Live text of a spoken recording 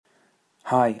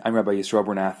Hi, I'm Rabbi Yisroel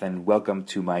Bernath, and welcome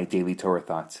to my daily Torah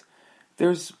thoughts.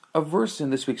 There's a verse in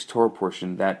this week's Torah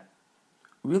portion that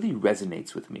really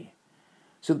resonates with me.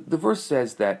 So the verse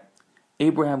says that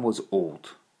Abraham was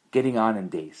old, getting on in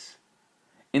days.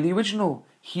 In the original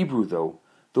Hebrew, though,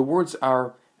 the words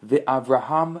are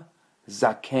Ve'avraham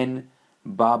zaken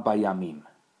ba bayamim.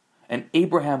 And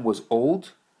Abraham was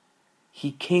old,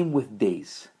 he came with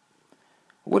days.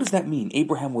 What does that mean?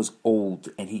 Abraham was old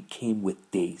and he came with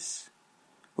days.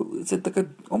 It's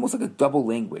almost like a double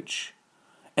language.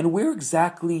 And where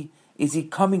exactly is he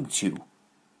coming to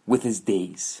with his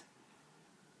days?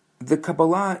 The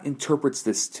Kabbalah interprets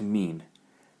this to mean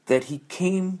that he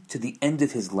came to the end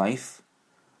of his life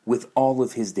with all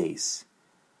of his days,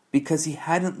 because he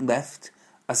hadn't left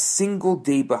a single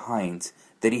day behind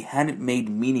that he hadn't made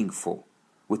meaningful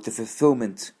with the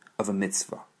fulfillment of a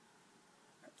mitzvah.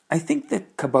 I think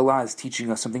that Kabbalah is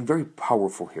teaching us something very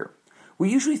powerful here. We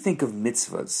usually think of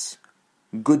mitzvahs,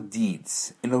 good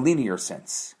deeds, in a linear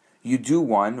sense. You do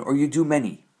one or you do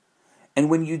many. And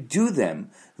when you do them,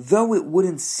 though it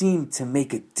wouldn't seem to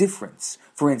make a difference,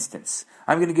 for instance,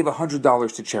 I'm going to give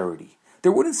 $100 to charity.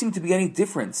 There wouldn't seem to be any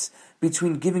difference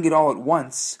between giving it all at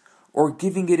once or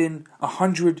giving it in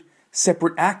 100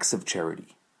 separate acts of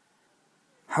charity.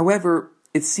 However,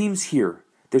 it seems here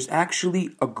there's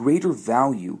actually a greater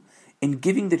value in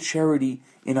giving the charity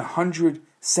in 100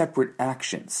 separate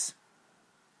actions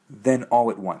than all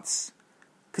at once.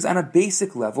 Because on a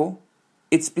basic level,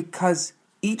 it's because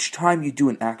each time you do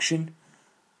an action,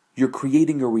 you're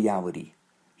creating a reality.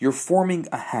 You're forming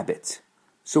a habit.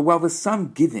 So while the sum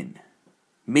given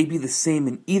may be the same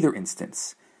in either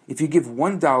instance, if you give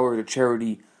 $1 to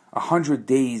charity 100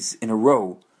 days in a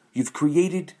row, you've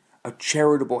created a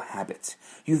charitable habit.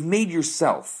 You've made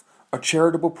yourself a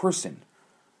charitable person,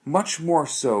 much more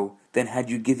so than had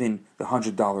you given the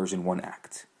 $100 in one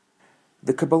act.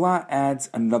 The Kabbalah adds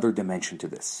another dimension to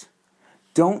this.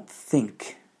 Don't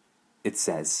think, it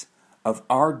says, of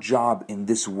our job in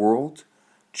this world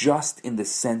just in the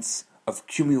sense of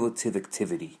cumulative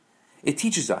activity. It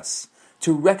teaches us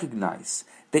to recognize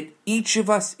that each of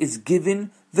us is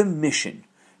given the mission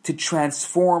to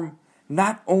transform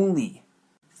not only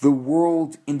the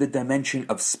world in the dimension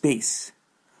of space,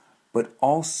 but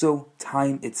also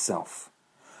time itself.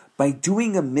 By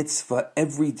doing a mitzvah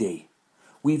every day,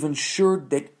 we've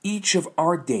ensured that each of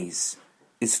our days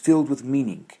is filled with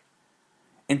meaning.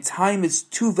 And time is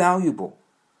too valuable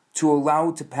to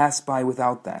allow to pass by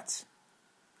without that.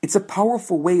 It's a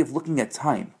powerful way of looking at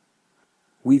time.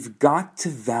 We've got to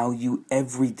value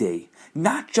every day,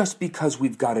 not just because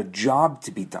we've got a job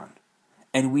to be done,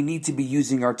 and we need to be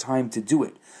using our time to do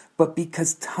it, but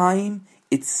because time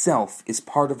itself is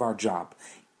part of our job.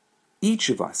 Each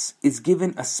of us is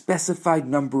given a specified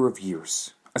number of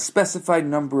years, a specified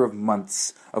number of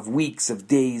months, of weeks, of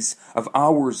days, of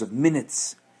hours, of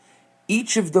minutes.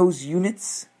 Each of those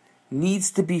units needs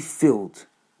to be filled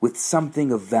with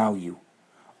something of value.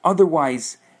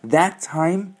 Otherwise, that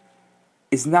time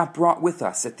is not brought with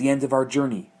us at the end of our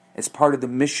journey as part of the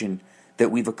mission that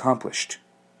we've accomplished.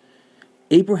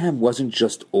 Abraham wasn't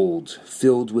just old,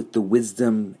 filled with the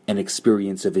wisdom and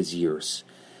experience of his years.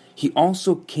 He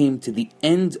also came to the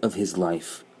end of his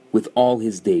life with all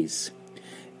his days.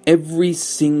 Every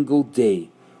single day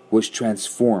was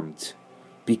transformed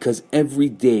because every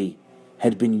day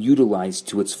had been utilized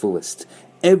to its fullest.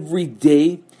 Every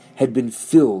day had been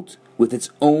filled with its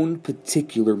own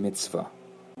particular mitzvah.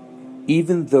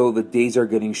 Even though the days are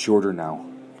getting shorter now,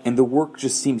 and the work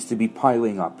just seems to be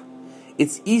piling up,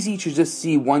 it's easy to just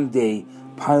see one day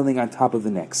piling on top of the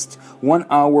next, 1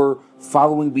 hour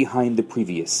following behind the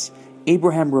previous.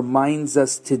 Abraham reminds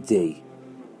us today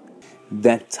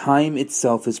that time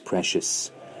itself is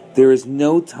precious. There is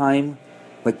no time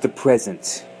like the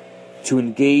present to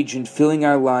engage in filling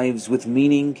our lives with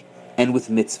meaning and with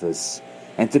mitzvahs.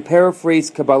 And to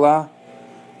paraphrase Kabbalah,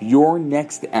 your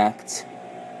next act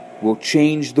will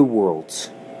change the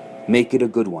world. Make it a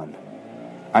good one.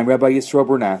 I'm Rabbi Yisroel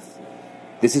Bernath.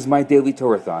 This is my Daily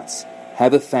Torah Thoughts.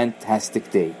 Have a fantastic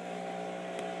day.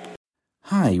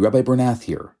 Hi, Rabbi Bernath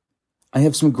here. I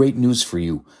have some great news for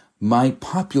you. My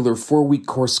popular 4-week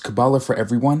course, Kabbalah for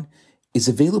Everyone, is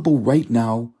available right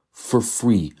now for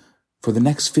free for the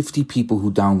next 50 people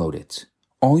who download it.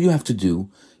 All you have to do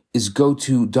is go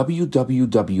to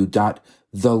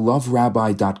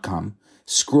www.theloverabbi.com,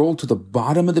 scroll to the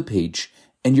bottom of the page,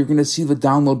 and you're going to see the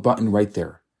download button right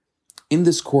there. In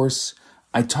this course,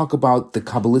 I talk about the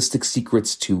Kabbalistic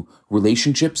secrets to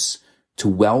relationships, to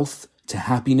wealth, to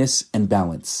happiness, and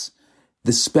balance.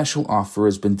 This special offer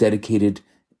has been dedicated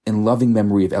in loving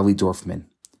memory of Ellie Dorfman.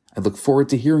 I look forward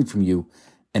to hearing from you,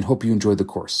 and hope you enjoy the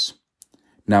course.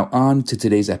 Now on to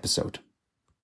today's episode.